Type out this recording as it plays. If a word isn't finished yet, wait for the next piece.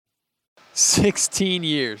16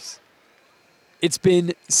 years. It's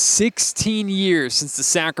been 16 years since the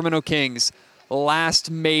Sacramento Kings last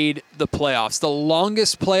made the playoffs. The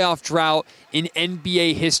longest playoff drought in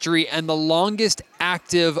NBA history and the longest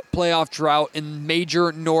active playoff drought in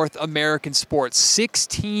major North American sports.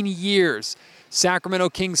 16 years Sacramento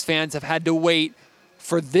Kings fans have had to wait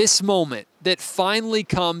for this moment that finally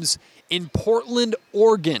comes in Portland,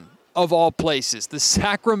 Oregon, of all places. The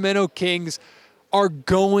Sacramento Kings are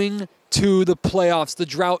going to the playoffs. The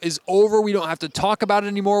drought is over. We don't have to talk about it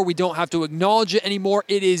anymore. We don't have to acknowledge it anymore.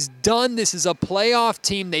 It is done. This is a playoff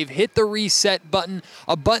team. They've hit the reset button,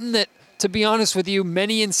 a button that, to be honest with you,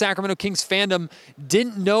 many in Sacramento Kings fandom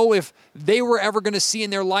didn't know if they were ever going to see in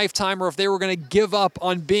their lifetime or if they were going to give up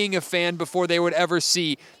on being a fan before they would ever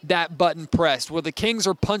see that button pressed. Well, the Kings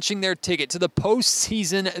are punching their ticket. To the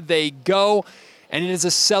postseason they go. And it is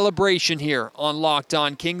a celebration here on Locked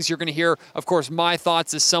On Kings. You're going to hear, of course, my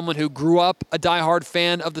thoughts as someone who grew up a diehard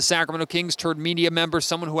fan of the Sacramento Kings, turned media member,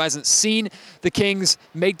 someone who hasn't seen the Kings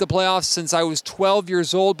make the playoffs since I was 12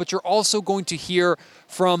 years old. But you're also going to hear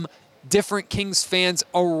from different Kings fans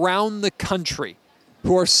around the country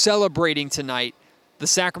who are celebrating tonight. The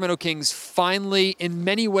Sacramento Kings finally, in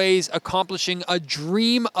many ways, accomplishing a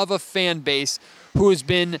dream of a fan base who has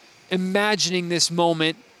been imagining this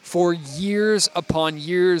moment for years upon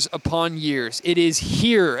years upon years. It is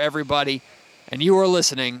here, everybody, and you are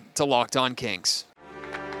listening to Locked On Kings.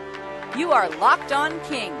 You are Locked On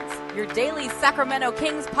Kings, your daily Sacramento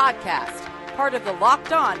Kings podcast, part of the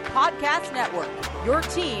Locked On Podcast Network, your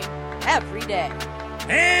team every day.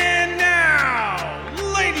 And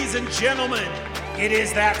now, ladies and gentlemen, it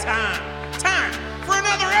is that time for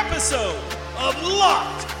another episode of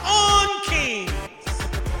Locked On Kings.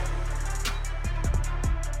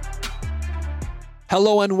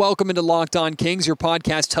 Hello and welcome into Locked On Kings, your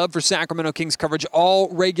podcast hub for Sacramento Kings coverage all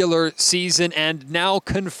regular season and now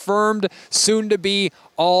confirmed soon to be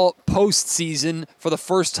all postseason for the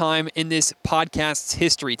first time in this podcast's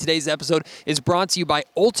history. Today's episode is brought to you by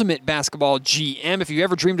Ultimate Basketball GM. If you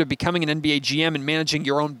ever dreamed of becoming an NBA GM and managing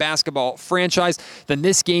your own basketball franchise, then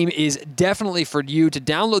this game is definitely for you. To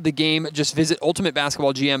download the game, just visit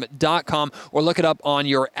ultimatebasketballgm.com or look it up on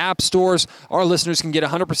your app stores. Our listeners can get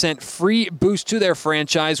 100% free boost to their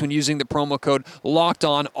franchise when using the promo code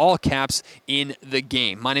LOCKEDON, all caps, in the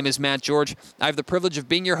game. My name is Matt George. I have the privilege of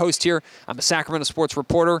being your host here. I'm a Sacramento sports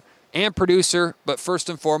reporter and producer, but first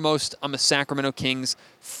and foremost, I'm a Sacramento Kings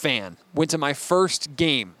fan. Went to my first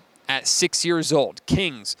game at 6 years old,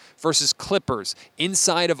 Kings versus Clippers,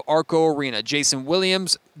 inside of Arco Arena. Jason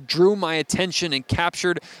Williams drew my attention and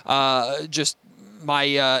captured just my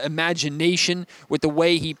imagination with the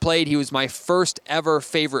way he played. He was my first ever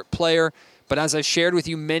favorite player. But as I've shared with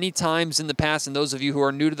you many times in the past, and those of you who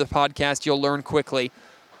are new to the podcast, you'll learn quickly,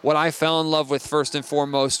 what I fell in love with first and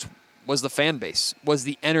foremost was the fan base, was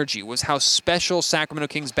the energy, was how special Sacramento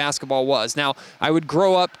Kings basketball was. Now, I would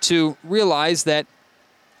grow up to realize that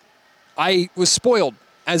I was spoiled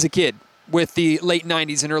as a kid with the late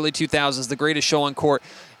 90s and early 2000s, the greatest show on court,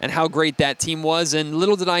 and how great that team was. And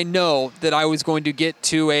little did I know that I was going to get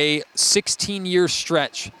to a 16-year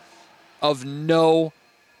stretch of no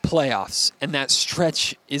playoffs, and that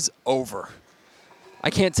stretch is over. I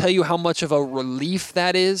can't tell you how much of a relief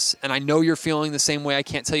that is, and I know you're feeling the same way. I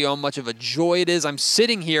can't tell you how much of a joy it is. I'm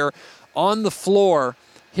sitting here on the floor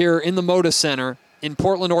here in the Moda Center in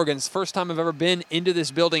Portland, Oregon. It's the first time I've ever been into this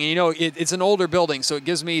building, and you know, it's an older building, so it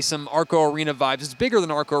gives me some Arco Arena vibes. It's bigger than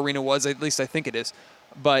Arco Arena was, at least I think it is,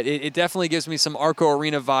 but it definitely gives me some Arco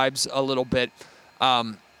Arena vibes a little bit.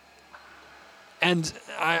 And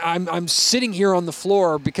I'm sitting here on the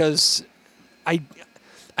floor because I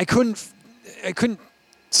couldn't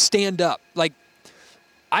stand up. Like,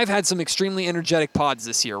 I've had some extremely energetic pods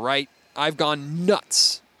this year, right? I've gone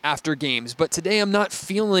nuts after games, but today I'm not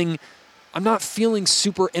feeling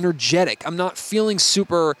super energetic. I'm not feeling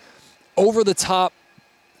super over the top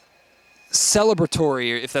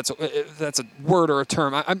celebratory, if that's a word or a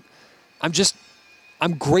term.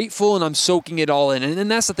 I'm grateful and I'm soaking it all in. And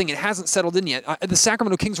that's the thing. It hasn't settled in yet. The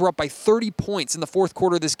Sacramento Kings were up by 30 points in the fourth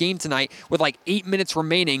quarter of this game tonight with like 8 minutes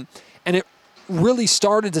remaining. And it really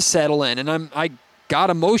started to settle in. And I got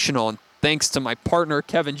emotional. And thanks to my partner,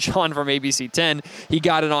 Kevin John from ABC 10, he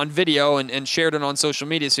got it on video and shared it on social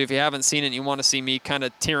media. So if you haven't seen it and you want to see me kind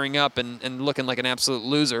of tearing up and looking like an absolute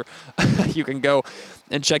loser, you can go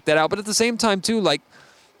and check that out. But at the same time, too, like,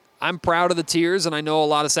 I'm proud of the tears, and I know a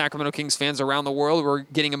lot of Sacramento Kings fans around the world were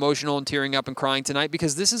getting emotional and tearing up and crying tonight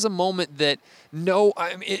because this is a moment that,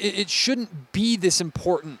 it shouldn't be this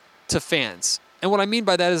important to fans. And what I mean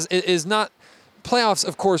by that is not playoffs,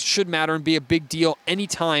 of course, should matter and be a big deal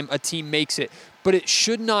anytime a team makes it, but it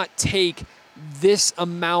should not take this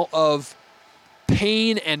amount of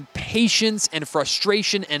pain and patience and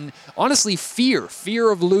frustration and honestly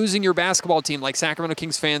fear of losing your basketball team like Sacramento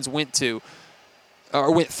Kings fans went through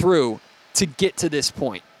to get to this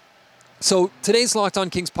point. So today's Locked On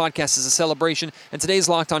Kings podcast is a celebration, and today's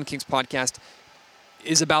Locked On Kings podcast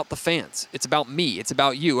is about the fans. It's about me. It's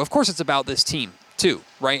about you. Of course, it's about this team too,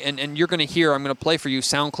 right? And you're going to hear, I'm going to play for you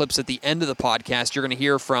sound clips at the end of the podcast. You're going to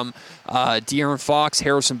hear from De'Aaron Fox,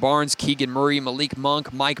 Harrison Barnes, Keegan Murray, Malik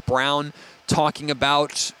Monk, Mike Brown, talking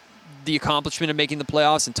about the accomplishment of making the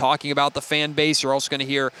playoffs and talking about the fan base. You're also going to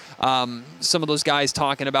hear some of those guys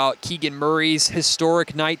talking about Keegan Murray's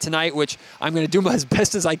historic night tonight, which I'm going to do as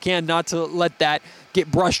best as I can not to let that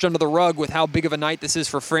get brushed under the rug with how big of a night this is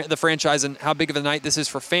for the franchise and how big of a night this is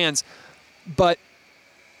for fans. But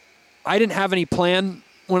I didn't have any plan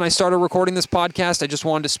when I started recording this podcast. I just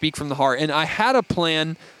wanted to speak from the heart. And I had a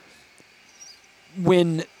plan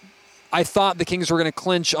when I thought the Kings were going to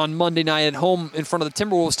clinch on Monday night at home in front of the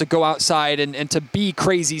Timberwolves to go outside and to be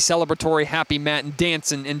crazy, celebratory, happy, Matt, and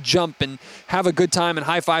dance and jump and have a good time and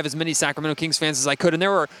high-five as many Sacramento Kings fans as I could. And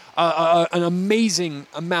there were an amazing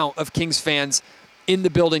amount of Kings fans in the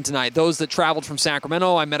building tonight. Those that traveled from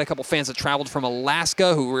Sacramento. I met a couple fans that traveled from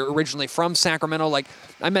Alaska who were originally from Sacramento. Like,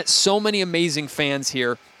 I met so many amazing fans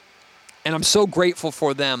here, and I'm so grateful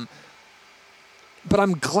for them. But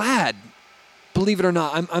I'm glad, believe it or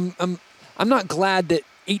not, I'm not glad that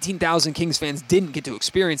 18,000 Kings fans didn't get to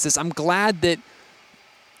experience this. I'm glad that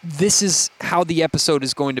this is how the episode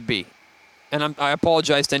is going to be. And I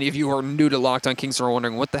apologize to any of you who are new to Locked On Kings and are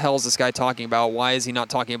wondering, what the hell is this guy talking about? Why is he not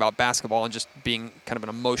talking about basketball and just being kind of an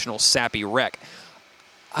emotional, sappy wreck?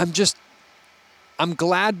 I'm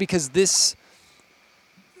glad because this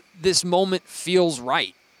moment feels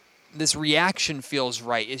right. This reaction feels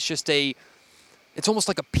right. It's almost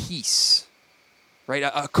like a peace, right?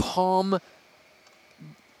 A calm,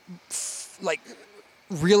 like,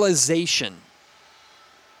 realization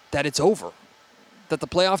that it's over, that the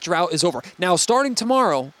playoff drought is over. Now, starting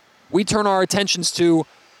tomorrow, we turn our attentions to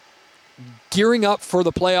gearing up for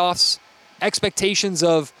the playoffs, expectations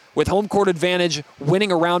of, with home court advantage, winning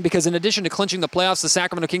a round, because in addition to clinching the playoffs, the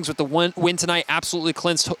Sacramento Kings with the win tonight absolutely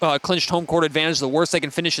clinched home court advantage. The worst they can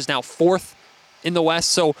finish is now 4th in the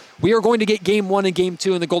West. So we are going to get Game 1 and Game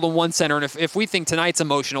 2 in the Golden One Center. And if we think tonight's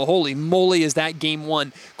emotional, holy moly, is that Game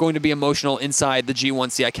 1 going to be emotional inside the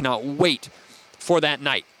G1C. I cannot wait for that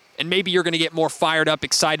night. And maybe you're going to get more fired up,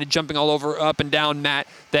 excited, jumping all over, up and down, Matt,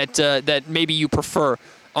 that maybe you prefer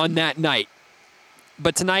on that night.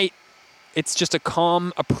 But tonight, it's just a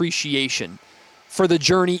calm appreciation for the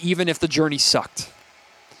journey, even if the journey sucked.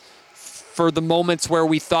 For the moments where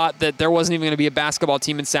we thought that there wasn't even going to be a basketball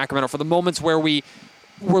team in Sacramento. For the moments where we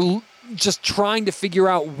were just trying to figure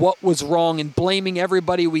out what was wrong and blaming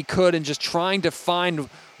everybody we could and just trying to find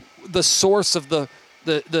the source of the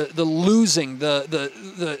losing,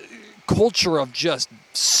 the culture of just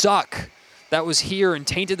suck that was here and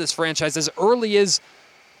tainted this franchise as early as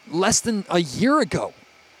less than a year ago.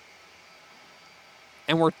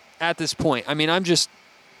 And we're at this point. I mean, I'm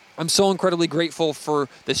so incredibly grateful for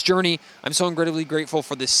this journey. I'm so incredibly grateful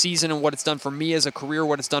for this season and what it's done for me as a career,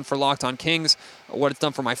 what it's done for Locked On Kings, what it's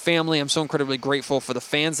done for my family. I'm so incredibly grateful for the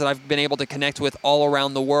fans that I've been able to connect with all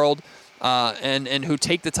around the world. And who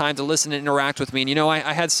take the time to listen and interact with me. And,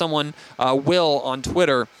 I had someone, Will, on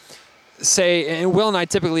Twitter say, and Will and I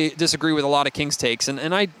typically disagree with a lot of Kings takes,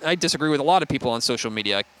 and I disagree with a lot of people on social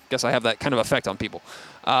media. I guess I have that kind of effect on people.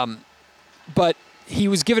 But he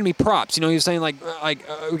was giving me props. He was saying,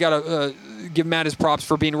 we got to give Matt his props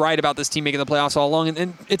for being right about this team making the playoffs all along.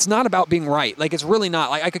 And it's not about being right. Like, it's really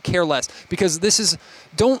not. Like, I could care less, because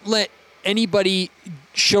don't let anybody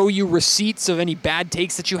show you receipts of any bad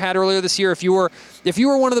takes that you had earlier this year. If you were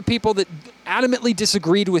one of the people that adamantly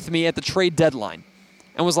disagreed with me at the trade deadline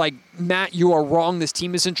and was like, Matt, you are wrong, this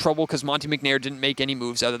team is in trouble because Monte McNair didn't make any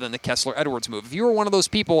moves other than the Kessler-Edwards move. If you were one of those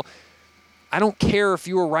people, I don't care if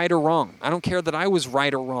you were right or wrong. I don't care that I was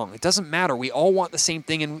right or wrong. It doesn't matter. We all want the same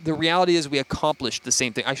thing, and the reality is we accomplished the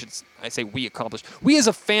same thing. I say we accomplished. We as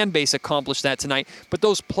a fan base accomplished that tonight, but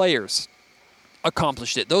those players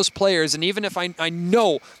accomplished it. Those players, and even if I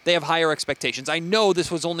know they have higher expectations, I know this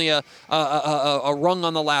was only a rung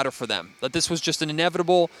on the ladder for them, that this was just an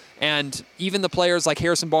inevitable, and even the players like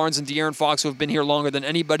Harrison Barnes and De'Aaron Fox, who have been here longer than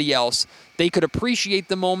anybody else, they could appreciate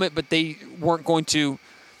the moment, but they weren't going to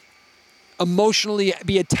emotionally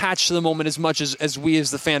be attached to the moment as much as we as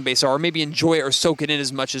the fan base are, or maybe enjoy it or soak it in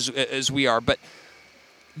as much as we are. But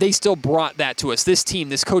they still brought that to us. This team,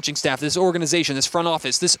 this coaching staff, this organization, this front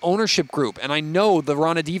office, this ownership group. And I know the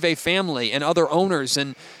Ronadive family and other owners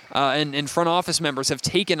and front office members have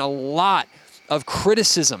taken a lot of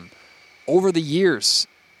criticism over the years.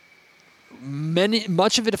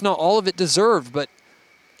 Much of it, if not all of it, deserved. But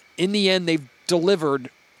in the end, they've delivered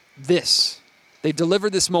this. They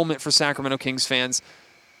delivered this moment for Sacramento Kings fans.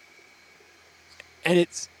 And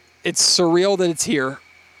it's surreal that it's here.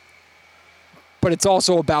 But it's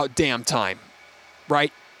also about damn time,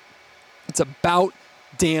 right? It's about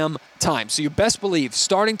damn time. So you best believe,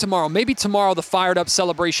 starting tomorrow, maybe tomorrow the fired up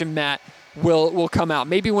celebration mat will come out.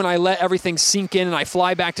 Maybe when I let everything sink in and I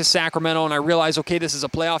fly back to Sacramento and I realize, okay, this is a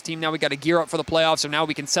playoff team. Now we got to gear up for the playoffs, so now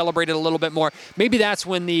we can celebrate it a little bit more. Maybe that's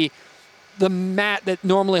when the mat that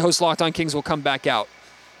normally hosts Locked On Kings will come back out.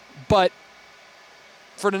 But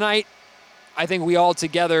for tonight, I think we all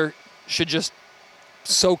together should just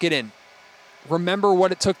soak it in. Remember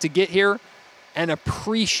what it took to get here and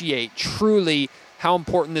appreciate truly how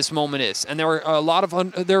important this moment is. And there are a lot of,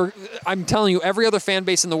 I'm telling you, every other fan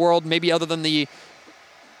base in the world, maybe other than the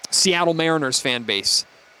Seattle Mariners fan base,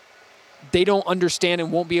 they don't understand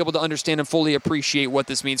and won't be able to understand and fully appreciate what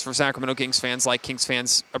this means for Sacramento Kings fans like Kings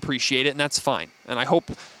fans appreciate it, and that's fine. And I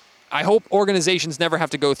hope organizations never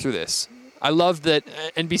have to go through this. I love that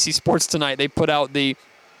NBC Sports tonight, they put out the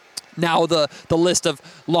list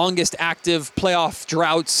of longest active playoff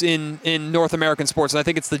droughts in North American sports. And I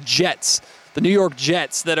think it's the Jets, the New York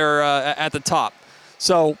Jets, that are at the top.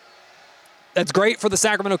 So that's great for the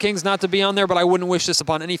Sacramento Kings not to be on there, but I wouldn't wish this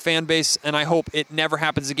upon any fan base, and I hope it never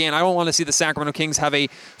happens again. I don't want to see the Sacramento Kings have a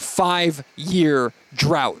 5-year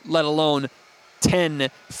drought, let alone 10,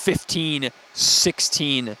 15,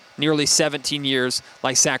 16, nearly 17 years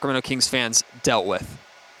like Sacramento Kings fans dealt with.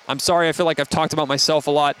 I'm sorry, I feel like I've talked about myself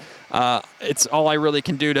a lot. It's all I really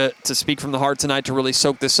can do to speak from the heart tonight, to really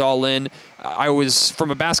soak this all in. I was,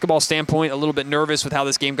 from a basketball standpoint, a little bit nervous with how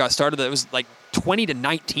this game got started. It was like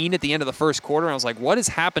 20-19 at the end of the first quarter. And I was like, what has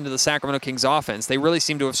happened to the Sacramento Kings offense? They really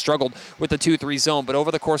seem to have struggled with the 2-3 zone. But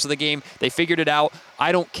over the course of the game, they figured it out.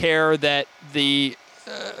 I don't care that the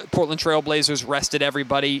Portland Trail Blazers rested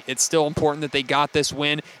everybody. It's still important that they got this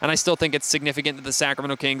win, and I still think it's significant that the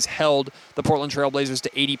Sacramento Kings held the Portland Trail Blazers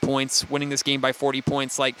to 80 points, winning this game by 40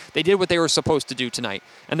 points. Like, they did what they were supposed to do tonight,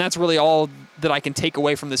 and that's really all that I can take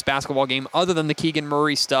away from this basketball game, other than the Keegan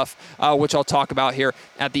Murray stuff, which I'll talk about here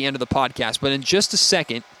at the end of the podcast. But in just a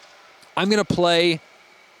second, I'm going to play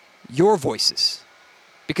your voices,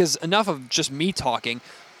 because enough of just me talking.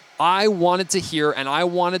 I wanted to hear and I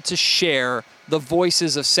wanted to share the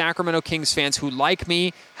voices of Sacramento Kings fans who, like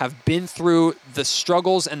me, have been through the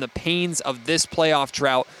struggles and the pains of this playoff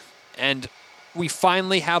drought, and we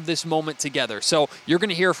finally have this moment together. So you're going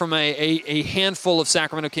to hear from a handful of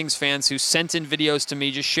Sacramento Kings fans who sent in videos to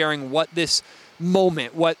me just sharing what this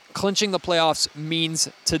moment, what clinching the playoffs means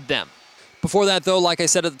to them. Before that, though, like I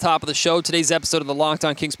said at the top of the show, today's episode of the Locked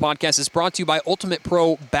On Kings podcast is brought to you by Ultimate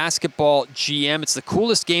Pro Basketball GM. It's the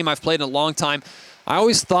coolest game I've played in a long time. I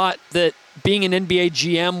always thought that being an NBA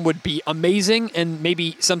GM would be amazing and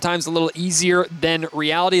maybe sometimes a little easier than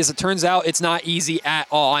reality. As it turns out, it's not easy at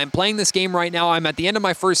all. I'm playing this game right now. I'm at the end of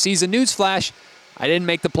my first season. Newsflash, I didn't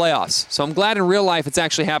make the playoffs. So I'm glad in real life it's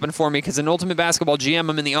actually happened for me, because in Ultimate Basketball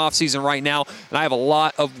GM, I'm in the offseason right now, and I have a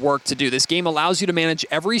lot of work to do. This game allows you to manage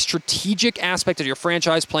every strategic aspect of your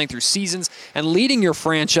franchise, playing through seasons and leading your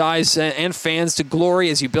franchise and fans to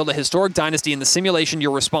glory as you build a historic dynasty. In the simulation,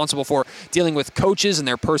 you're responsible for dealing with coaches and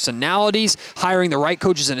their personalities, hiring the right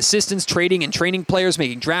coaches and assistants, trading and training players,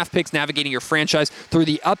 making draft picks, navigating your franchise through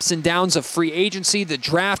the ups and downs of free agency, the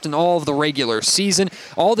draft, and all of the regular season.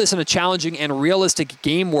 All this in a challenging and realistic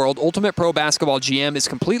game world. Ultimate Pro Basketball GM is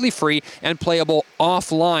completely free and playable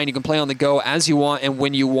offline. You can play on the go as you want and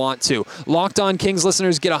when you want to. Locked On Kings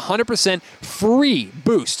listeners get 100% free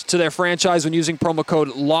boost to their franchise when using promo code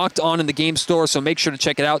Locked On in the game store, so make sure to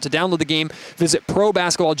check it out. To download the game, visit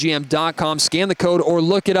probasketballgm.com, scan the code, or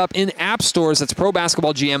look it up in app stores. That's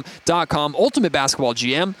probasketballgm.com. Ultimate Basketball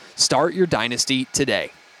GM. Start your dynasty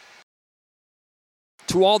today.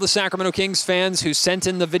 To all the Sacramento Kings fans who sent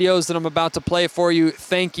in the videos that I'm about to play for you,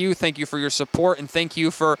 thank you. Thank you for your support, and thank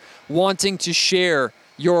you for wanting to share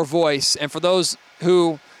your voice. And for those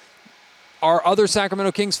who are other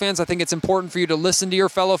Sacramento Kings fans, I think it's important for you to listen to your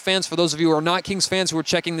fellow fans. For those of you who are not Kings fans who are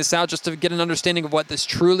checking this out just to get an understanding of what this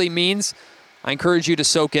truly means, I encourage you to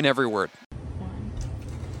soak in every word.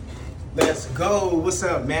 Let's go. What's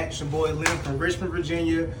up, Matt? It's your boy Lynn from Richmond,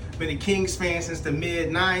 Virginia. Been a Kings fan since the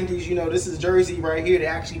mid-90s. You know, this is Jersey right here that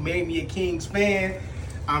actually made me a Kings fan.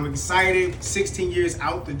 I'm excited. 16 years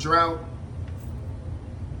out the drought.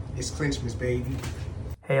 It's Clinchmas, baby.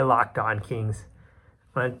 Hey, Locked On Kings.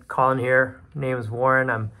 I'm calling here. My name is Warren.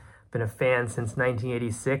 I've been a fan since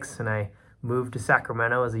 1986, and I moved to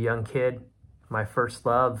Sacramento as a young kid. My first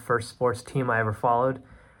love, first sports team I ever followed.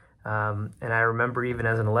 And I remember even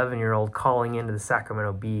as an 11-year-old calling into the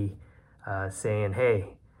Sacramento Bee saying,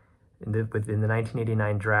 hey, in the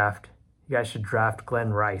 1989 draft, you guys should draft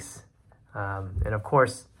Glenn Rice. And of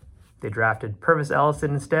course, they drafted Purvis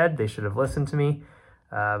Ellison instead. They should have listened to me.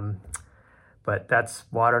 But that's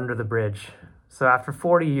water under the bridge. So after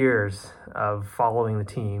 40 years of following the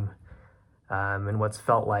team and what's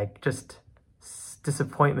felt like just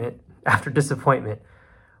disappointment after disappointment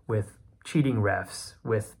with cheating refs,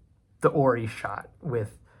 with the Ori shot,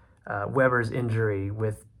 with Weber's injury,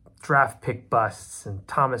 with draft pick busts and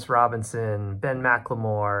Thomas Robinson, Ben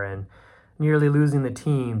McLemore, and nearly losing the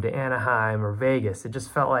team to Anaheim or Vegas, it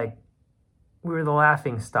just felt like we were the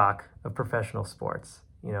laughing stock of professional sports.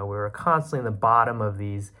 You know, we were constantly in the bottom of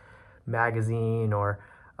these magazine or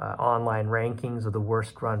online rankings of the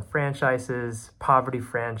worst run franchises, poverty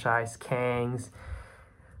franchise, Kangs.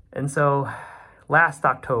 And so last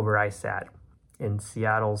October, I sat in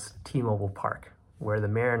Seattle's T-Mobile Park, where the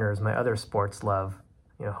Mariners, my other sports love,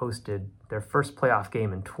 hosted their first playoff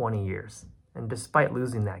game in 20 years. And despite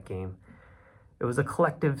losing that game, it was a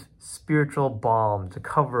collective spiritual balm to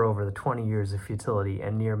cover over the 20 years of futility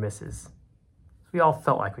and near misses. We all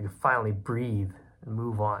felt like we could finally breathe and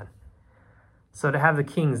move on. So to have the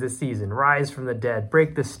Kings this season rise from the dead,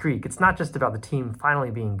 break the streak, it's not just about the team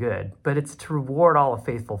finally being good, but it's to reward all the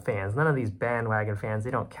faithful fans. None of these bandwagon fans,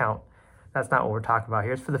 they don't count. That's not what we're talking about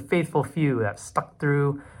here. It's for the faithful few that stuck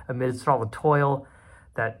through amidst all the toil,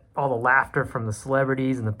 that all the laughter from the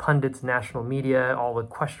celebrities and the pundits, national media, all the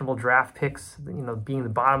questionable draft picks, being the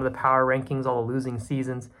bottom of the power rankings, all the losing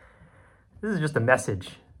seasons. This is just a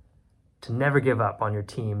message to never give up on your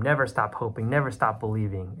team, never stop hoping, never stop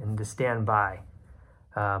believing, and to stand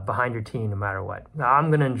behind your team no matter what. Now,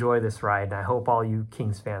 I'm going to enjoy this ride, and I hope all you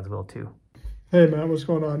Kings fans will too. Hey, man, what's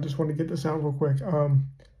going on? Just want to get this out real quick.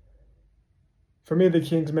 For me, the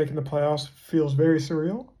Kings making the playoffs feels very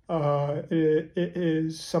surreal. It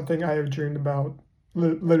is something I have dreamed about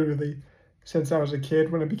literally since I was a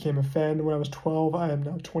kid. When I became a fan, when I was 12, I am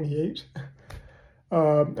now 28.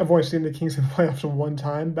 I've only seen the Kings in the playoffs one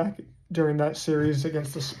time, back during that series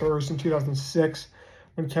against the Spurs in 2006,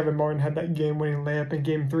 when Kevin Martin had that game-winning layup in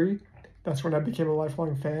Game 3. That's when I became a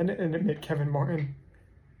lifelong fan, and it made Kevin Martin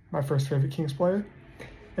my first favorite Kings player.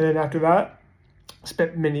 And then after that,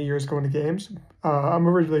 spent many years going to games. I'm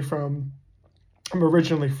originally from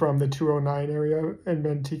the 209 area in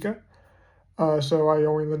Manteca, so I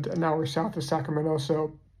only lived an hour south of Sacramento.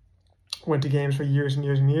 So went to games for years and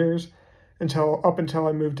years and years until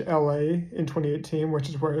I moved to LA in 2018, which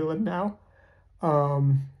is where I live now.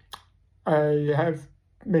 I have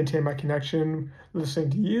maintained my connection listening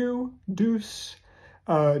to you, Deuce,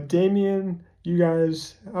 Damien. You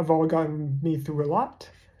guys have all gotten me through a lot,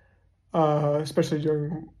 especially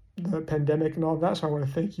during the pandemic and all of that. So I want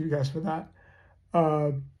to thank you guys for that.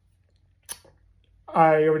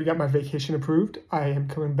 I already got my vacation approved. I am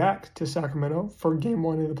coming back to Sacramento for Game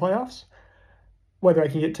 1 in the playoffs. Whether I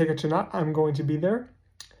can get tickets or not, I'm going to be there.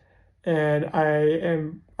 And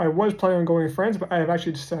I was planning on going with friends, but I have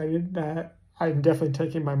actually decided that I'm definitely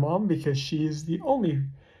taking my mom, because she's the only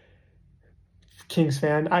Kings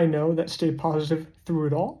fan I know that stayed positive through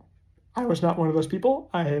it all. I was not one of those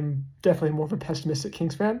people. I am definitely more of a pessimistic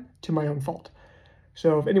Kings fan, to my own fault.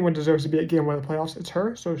 So if anyone deserves to be at Game 1 of the playoffs, it's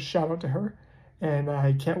her. So shout out to her. And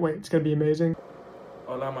I can't wait. It's going to be amazing.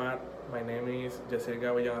 Hola, Matt. My name is Jessica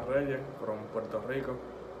Villarreyes from Puerto Rico.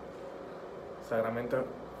 Sacramento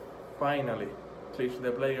finally clinched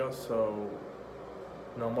the playoffs, so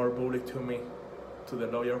no more bully to me, to the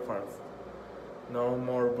lawyer first. No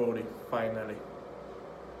more bully, finally.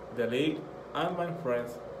 The league and my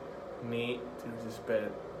friends need to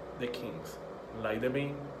respect the Kings. Like the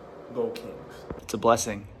bean, go Kings. It's a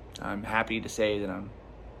blessing. I'm happy to say that I'm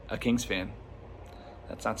a Kings fan.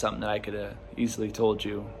 That's not something that I could have easily told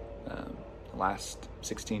you the last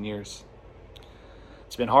 16 years.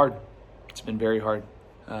 It's been hard. It's been very hard.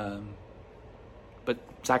 But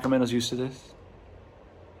Sacramento's used to this.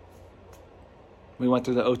 We went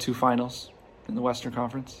through the 0-2 finals in the Western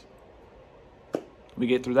Conference. We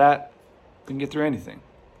get through that, we can get through anything.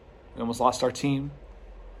 We almost lost our team.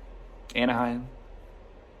 Anaheim,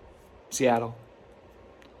 Seattle.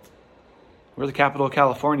 We're the capital of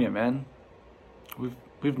California, man.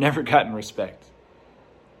 We've never gotten respect.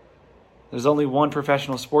 There's only one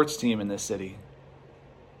professional sports team in this city.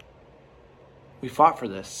 We fought for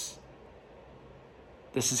this.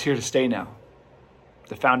 This is here to stay now.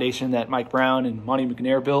 the foundation that Mike Brown and Monty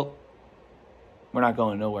McNair built, we're not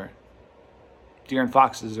going nowhere. De'Aaron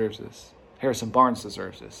Fox deserves this. Harrison Barnes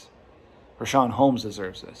deserves this. Rashawn Holmes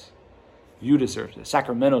deserves this. You deserve this.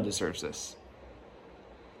 Sacramento deserves this.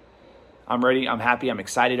 I'm ready. I'm happy. I'm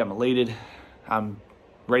excited. I'm elated. I'm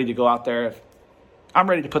ready to go out there. I'm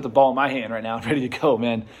ready to put the ball in my hand right now. I'm ready to go,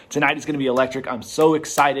 man. Tonight is going to be electric. I'm so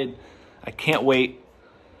excited. I can't wait.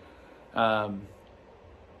 Thank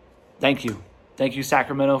you. Thank you,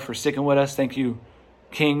 Sacramento, for sticking with us. Thank you,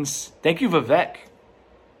 Kings. Thank you, Vivek.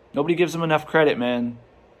 Nobody gives him enough credit, man.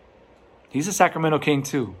 He's a Sacramento King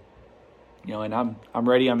too. You know, and I'm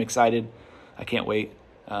ready. I'm excited. I can't wait.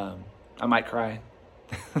 I might cry.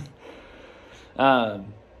 But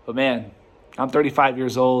man, I'm 35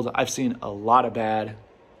 years old. I've seen a lot of bad,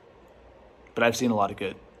 but I've seen a lot of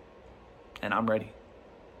good. And I'm ready.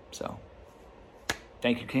 So,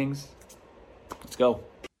 thank you, Kings. Let's go.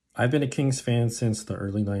 I've been a Kings fan since the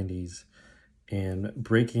early 90s, and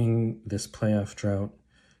breaking this playoff drought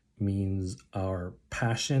means our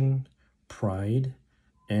passion, pride,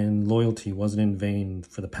 and loyalty wasn't in vain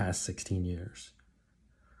for the past 16 years.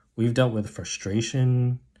 We've dealt with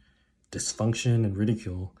frustration, dysfunction, and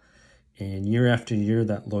ridicule, and year after year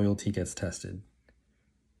that loyalty gets tested.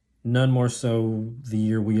 None more so the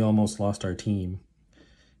year we almost lost our team.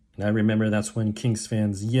 And I remember that's when Kings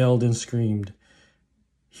fans yelled and screamed,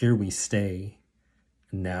 "Here we stay."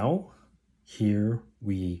 And now, here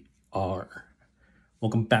we are.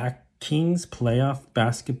 Welcome back, Kings playoff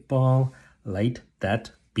basketball. Light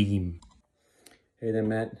that beam. Hey there,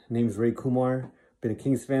 Matt. Name's Ray Kumar. Been a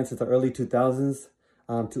Kings fan since the early 2000s.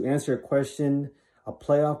 To answer your question, a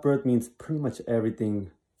playoff berth means pretty much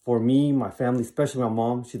everything. For me, my family, especially my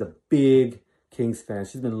mom, she's a big Kings fan.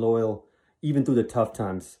 She's been loyal even through the tough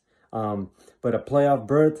times. But a playoff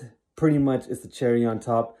berth pretty much is the cherry on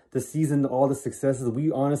top. The season, all the successes, we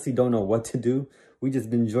honestly don't know what to do. We just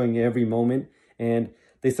been enjoying every moment. And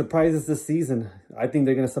they surprised us this season. I think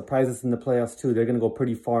they're going to surprise us in the playoffs too. They're going to go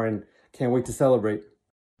pretty far and can't wait to celebrate.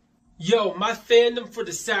 Yo, my fandom for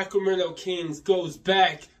the Sacramento Kings goes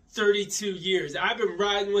back 32 years. I've been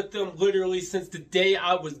riding with them literally since the day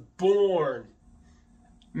I was born.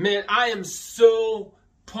 Man, I am so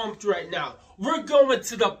pumped right now. We're going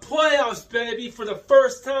to the playoffs, baby, for the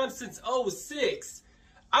first time since '06.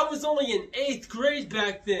 I was only in 8th grade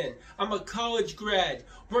back then. I'm a college grad,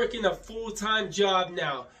 working a full-time job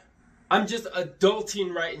now. I'm just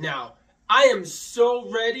adulting right now. I am so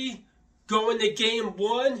ready. Going to game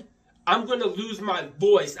 1, I'm going to lose my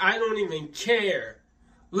voice. I don't even care.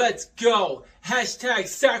 Let's go. Hashtag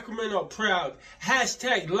Sacramento proud.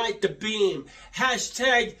 Hashtag light the beam.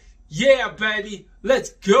 Hashtag yeah, baby.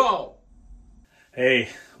 Let's go. Hey,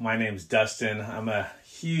 my name's Dustin. I'm a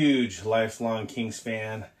huge lifelong Kings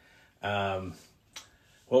fan. What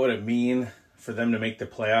would it mean for them to make the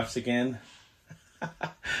playoffs again?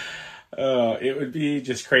 Oh, it would be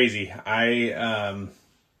just crazy. I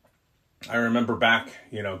remember back,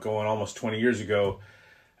 going almost 20 years ago,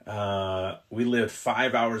 we lived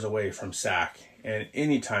 5 hours away from Sac, and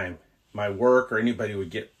anytime my work or anybody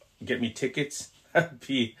would get me tickets, I'd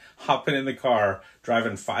be hopping in the car,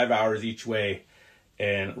 driving 5 hours each way,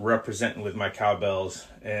 and representing with my cowbells.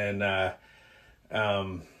 And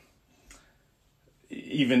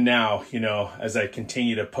even now, as I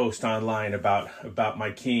continue to post online about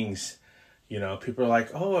my Kings, people are like,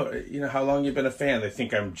 oh, how long you been a fan? They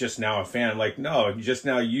think I'm just now a fan. I'm like, no, just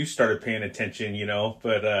now you started paying attention,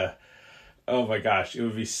 but oh my gosh, it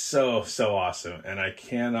would be so, so awesome. And I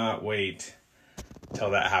cannot wait till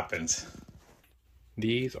that happens.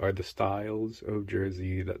 These are the styles of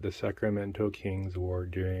jersey that the Sacramento Kings wore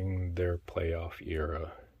during their playoff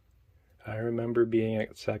era. I remember being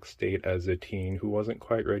at Sac State as a teen who wasn't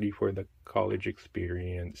quite ready for the college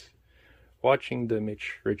experience, watching the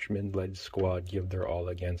Mitch Richmond-led squad give their all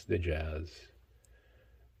against the Jazz.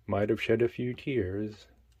 Might have shed a few tears,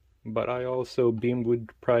 but I also beamed with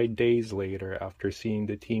pride days later after seeing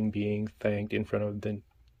the team being thanked in front of the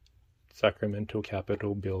Sacramento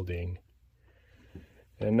Capitol building.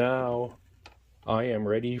 And now, I am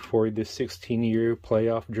ready for the 16-year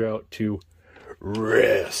playoff drought to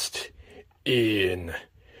rest in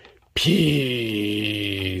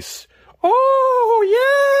peace. Oh,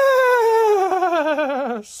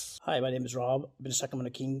 yes! Hi, my name is Rob. I've been a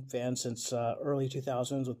Sacramento King fan since early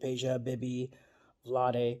 2000s with Peja, Bibby,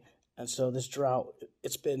 Vlade. And so this drought,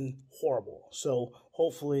 it's been horrible. So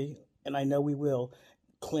hopefully, and I know we will,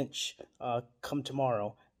 clinch come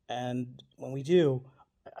tomorrow. And when we do,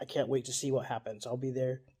 I can't wait to see what happens. I'll be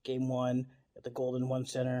there game 1 at the Golden One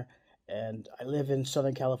Center. And I live in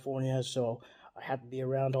Southern California, so I have to be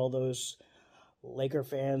around all those Laker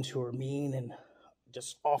fans who are mean and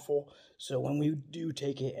just awful. So when we do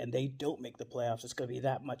take it and they don't make the playoffs, it's going to be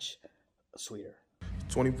that much sweeter.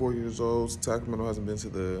 24 years old. Sacramento hasn't been to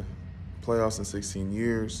the playoffs in 16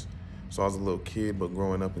 years. So I was a little kid, but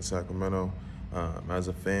growing up in Sacramento, as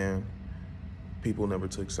a fan, people never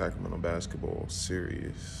took Sacramento basketball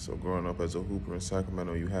serious. So growing up as a hooper in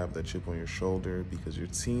Sacramento, you have that chip on your shoulder because your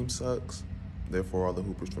team sucks. Therefore, all the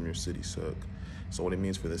hoopers from your city suck. So what it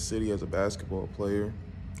means for the city as a basketball player,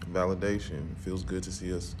 validation. It feels good to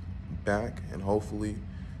see us back, and hopefully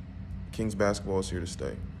Kings basketball is here to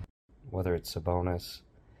stay. Whether it's Sabonis,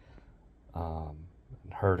 and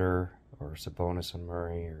Herter, or Sabonis and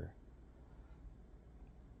Murray, or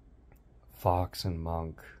Fox and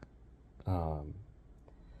Monk,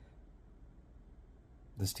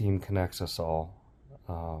 this team connects us all.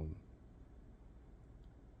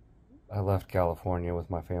 I left California with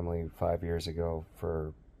my family 5 years ago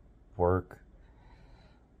for work.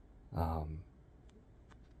 And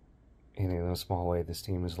in a small way, this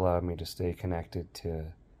team has allowed me to stay connected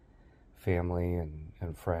to family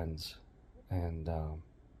and friends. And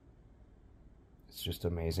it's just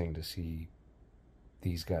amazing to see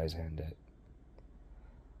these guys end it.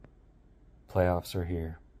 Playoffs are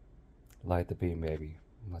here. Light the beam, baby.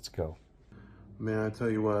 Let's go. Man, I tell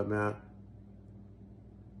you what, Matt.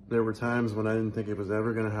 There were times when I didn't think it was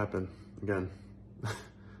ever going to happen again.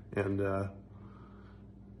 And,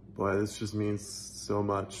 boy, this just means so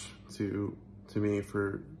much to me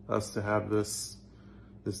for us to have this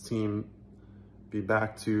team be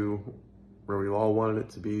back to where we all wanted it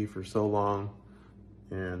to be for so long.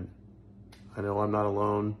 And I know I'm not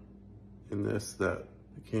alone in this, that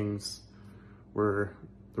the Kings were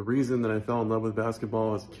the reason that I fell in love with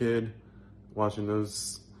basketball as a kid, watching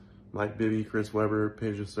those Mike Bibby, Chris Webber,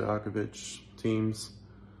 Peja Stojakovic teams.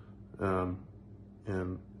 And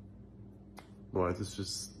boy, this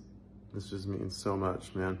just means so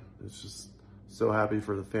much, man. It's just so happy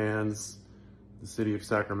for the fans, the city of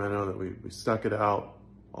Sacramento, that we stuck it out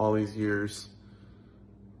all these years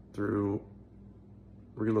through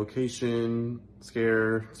relocation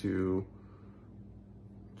scare to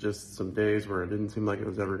just some days where it didn't seem like it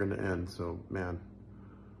was ever going to end. So, man,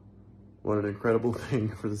 what an incredible thing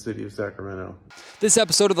for the city of Sacramento. This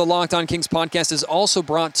episode of the Locked On Kings podcast is also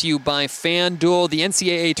brought to you by FanDuel. The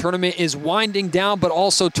NCAA tournament is winding down, but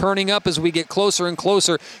also turning up as we get closer and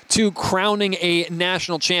closer to crowning a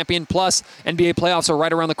national champion. Plus, NBA playoffs are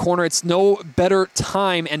right around the corner. It's no better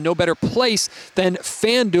time and no better place than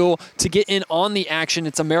FanDuel to get in on the action.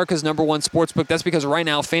 It's America's #1 sportsbook. That's because right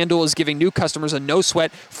now, FanDuel is giving new customers a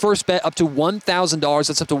no-sweat first bet up to $1,000.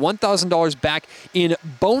 That's up to $1,000 back in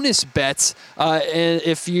bonus bets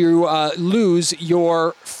if you lose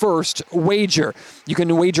your first wager. You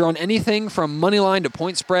can wager on anything from money line to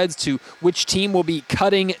point spreads to which team will be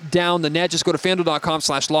cutting down the net. Just go to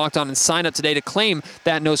FanDuel.com/lockedon and sign up today to claim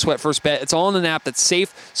that no sweat first bet. It's all in an app that's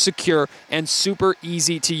safe, secure, and super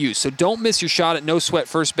easy to use. So don't miss your shot at no sweat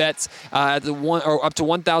first bets up to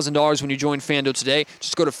 $1,000 when you join FanDuel today.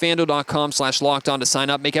 Just go to FanDuel.com/lockedon to sign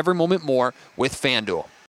up. Make every moment more with FanDuel.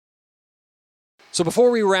 So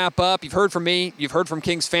before we wrap up, you've heard from me, you've heard from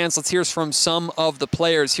Kings fans. Let's hear from some of the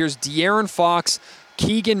players. Here's De'Aaron Fox,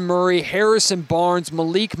 Keegan Murray, Harrison Barnes,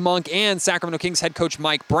 Malik Monk, and Sacramento Kings head coach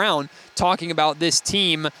Mike Brown talking about this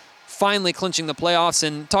team finally clinching the playoffs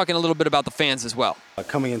and talking a little bit about the fans as well.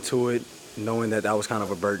 Coming into it, knowing that was kind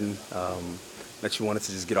of a burden that you wanted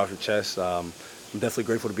to just get off your chest, I'm definitely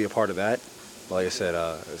grateful to be a part of that. Like I said,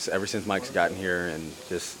 ever since Mike's gotten here and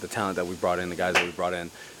just the talent that we brought in, the guys that we brought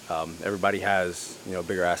in, everybody has,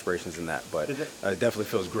 bigger aspirations than that, but it definitely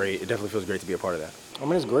feels great. It definitely feels great to be a part of that. I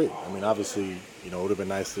mean, it's great. I mean, obviously, it would have been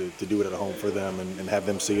nice to do it at home for them and have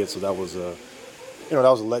them see it. So that was a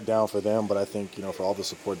letdown for them. But I think, for all the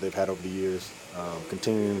support they've had over the years,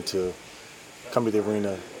 continuing to come to the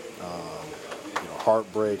arena,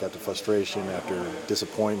 heartbreak after frustration, after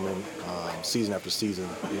disappointment, season after season,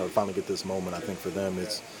 to finally get this moment, I think for them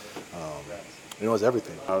it's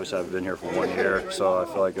everything. Obviously, I've been here for 1 year, so I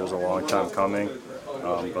feel like it was a long time coming.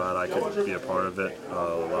 Glad I could be a part of it.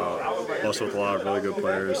 Also with a lot of really good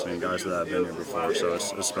players and guys that have been here before, so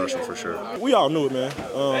it's special for sure. We all knew it, man.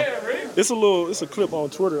 It's a clip on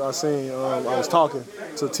Twitter I seen. I was talking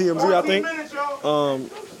to TMZ, I think,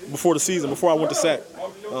 before the season, before I went to Sac.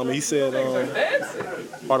 He said,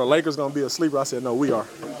 "Are the Lakers gonna be a sleeper?" I said, "No, we are."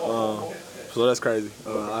 So that's crazy.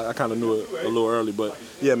 I kind of knew it a little early, but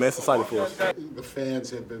yeah, man, it's exciting for us. The fans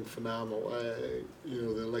have been phenomenal.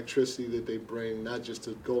 The electricity that they bring, not just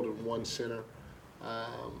to Golden One Center,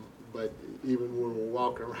 but even when we're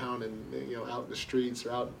walking around and out in the streets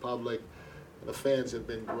or out in public, The fans have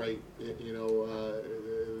been great. You know,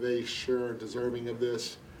 they sure are deserving of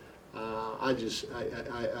this. I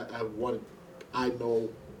know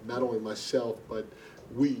not only myself, but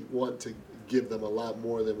we want to give them a lot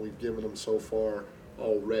more than we've given them so far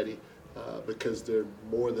already, because they're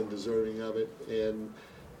more than deserving of it. And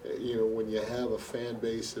you know, when you have a fan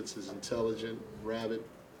base that's as intelligent, rabid,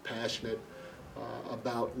 passionate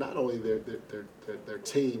about not only their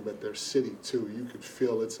team but their city too, you could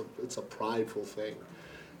feel it's a prideful thing.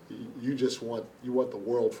 You just want the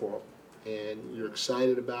world for them, and you're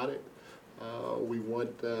excited about it. We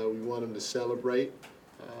want them to celebrate,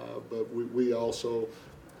 but we also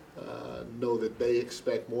know that they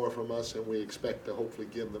expect more from us, and we expect to hopefully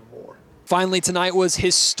give them more. Finally, tonight was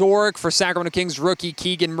historic for Sacramento Kings rookie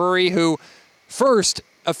Keegan Murray, who first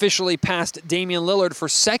officially passed Damian Lillard for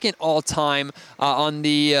second all-time on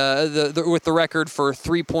with the record for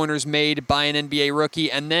three-pointers made by an NBA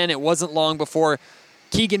rookie. And then it wasn't long before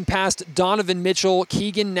Keegan passed Donovan Mitchell.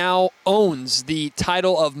 Keegan now owns the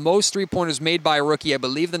title of most three-pointers made by a rookie. I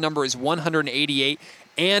believe the number is 188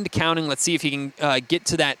 and counting. Let's see if he can get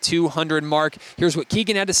to that 200 mark. Here's what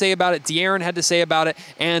Keegan had to say about it, De'Aaron had to say about it,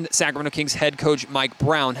 and Sacramento Kings head coach Mike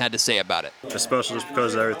Brown had to say about it. Especially just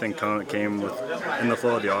because everything came in the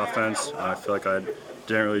flow of the offense. I feel like I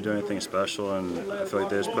didn't really do anything special, and I feel like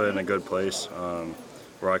they just put it in a good place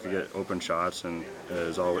where I could get open shots, and it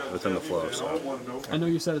was all within the flow. So. I know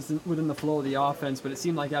you said it's within the flow of the offense, but it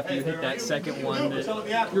seemed like after you hit that second one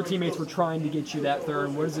that your teammates were trying to get you that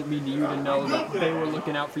third. What does it mean to you to know that they were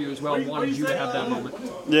looking out for you as well and wanted you to have that moment?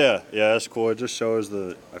 Yeah, that's cool. It just shows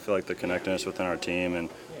I feel like the connectedness within our team and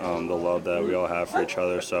the love that we all have for each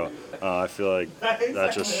other. So I feel like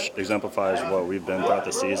that just exemplifies what we've been throughout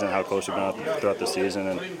the season, how close we've been throughout the season,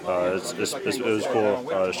 and it was cool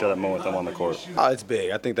to share that moment with them on the court. It's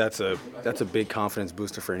big. I think that's a big confidence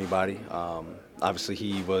booster for anybody. Obviously,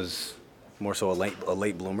 he was more so a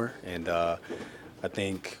late bloomer, and I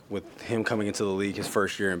think with him coming into the league his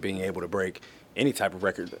first year and being able to break any type of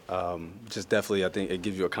record, just definitely I think it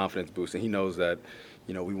gives you a confidence boost, and he knows that.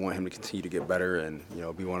 You know, we want him to continue to get better and, you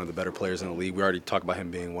know, be one of the better players in the league. We already talked about him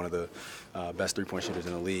being one of the best three-point shooters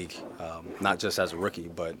in the league, not just as a rookie,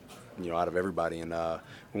 but, you know, out of everybody. And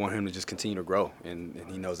we want him to just continue to grow. And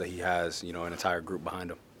he knows that he has, you know, an entire group behind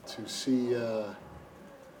him. To see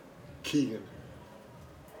Keegan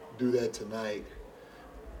do that tonight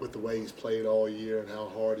with the way he's played all year and how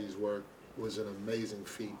hard he's worked was an amazing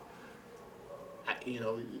feat. You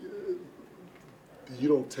know, you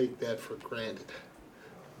don't take that for granted.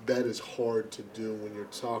 That is hard to do when you're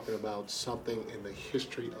talking about something in the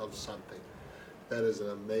history of something. That is an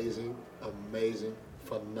amazing,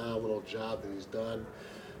 phenomenal job that he's done.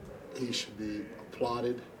 He should be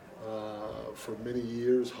applauded for many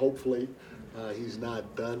years. Hopefully, he's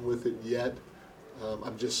not done with it yet.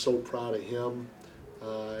 I'm just so proud of him.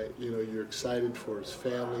 You know, you're excited for his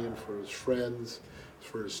family and for his friends,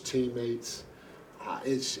 for his teammates.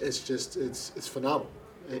 It's phenomenal.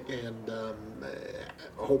 And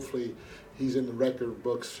hopefully he's in the record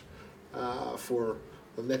books for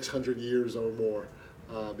the next 100 years or more,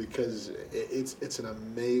 because it's an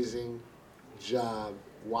amazing job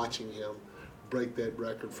watching him break that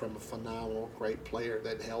record from a phenomenal, great player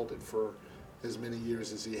that held it for as many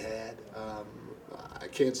years as he had. I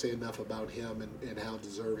can't say enough about him and how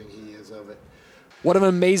deserving he is of it. What an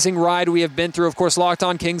amazing ride we have been through. Of course, Locked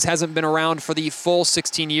On Kings hasn't been around for the full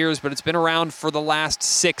 16 years, but it's been around for the last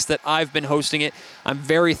 6 that I've been hosting it. I'm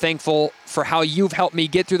very thankful for how you've helped me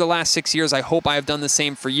get through the last 6 years. I hope I have done the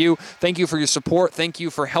same for you. Thank you for your support. Thank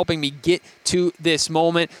you for helping me get to this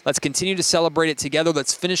moment. Let's continue to celebrate it together.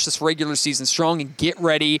 Let's finish this regular season strong and get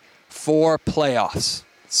ready for playoffs.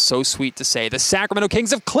 So sweet to say. The Sacramento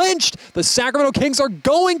Kings have clinched. The Sacramento Kings are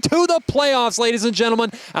going to the playoffs, ladies and gentlemen,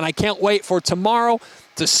 and I can't wait for tomorrow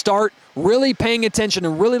to start really paying attention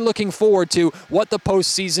and really looking forward to what the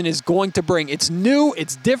postseason is going to bring. It's new,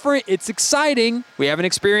 it's different, it's exciting. We haven't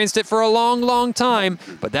experienced it for a long, long time,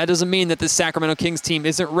 but that doesn't mean that the Sacramento Kings team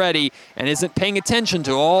isn't ready and isn't paying attention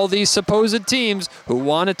to all these supposed teams who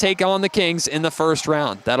want to take on the Kings in the first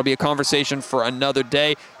round. That'll be a conversation for another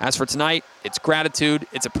day. As for tonight, it's gratitude,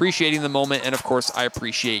 it's appreciating the moment, and of course, I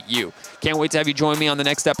appreciate you. Can't wait to have you join me on the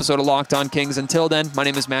next episode of Locked On Kings. Until then, my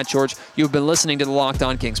name is Matt George. You've been listening to the Locked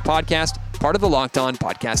On Kings podcast, part of the Locked On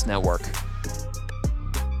Podcast Network.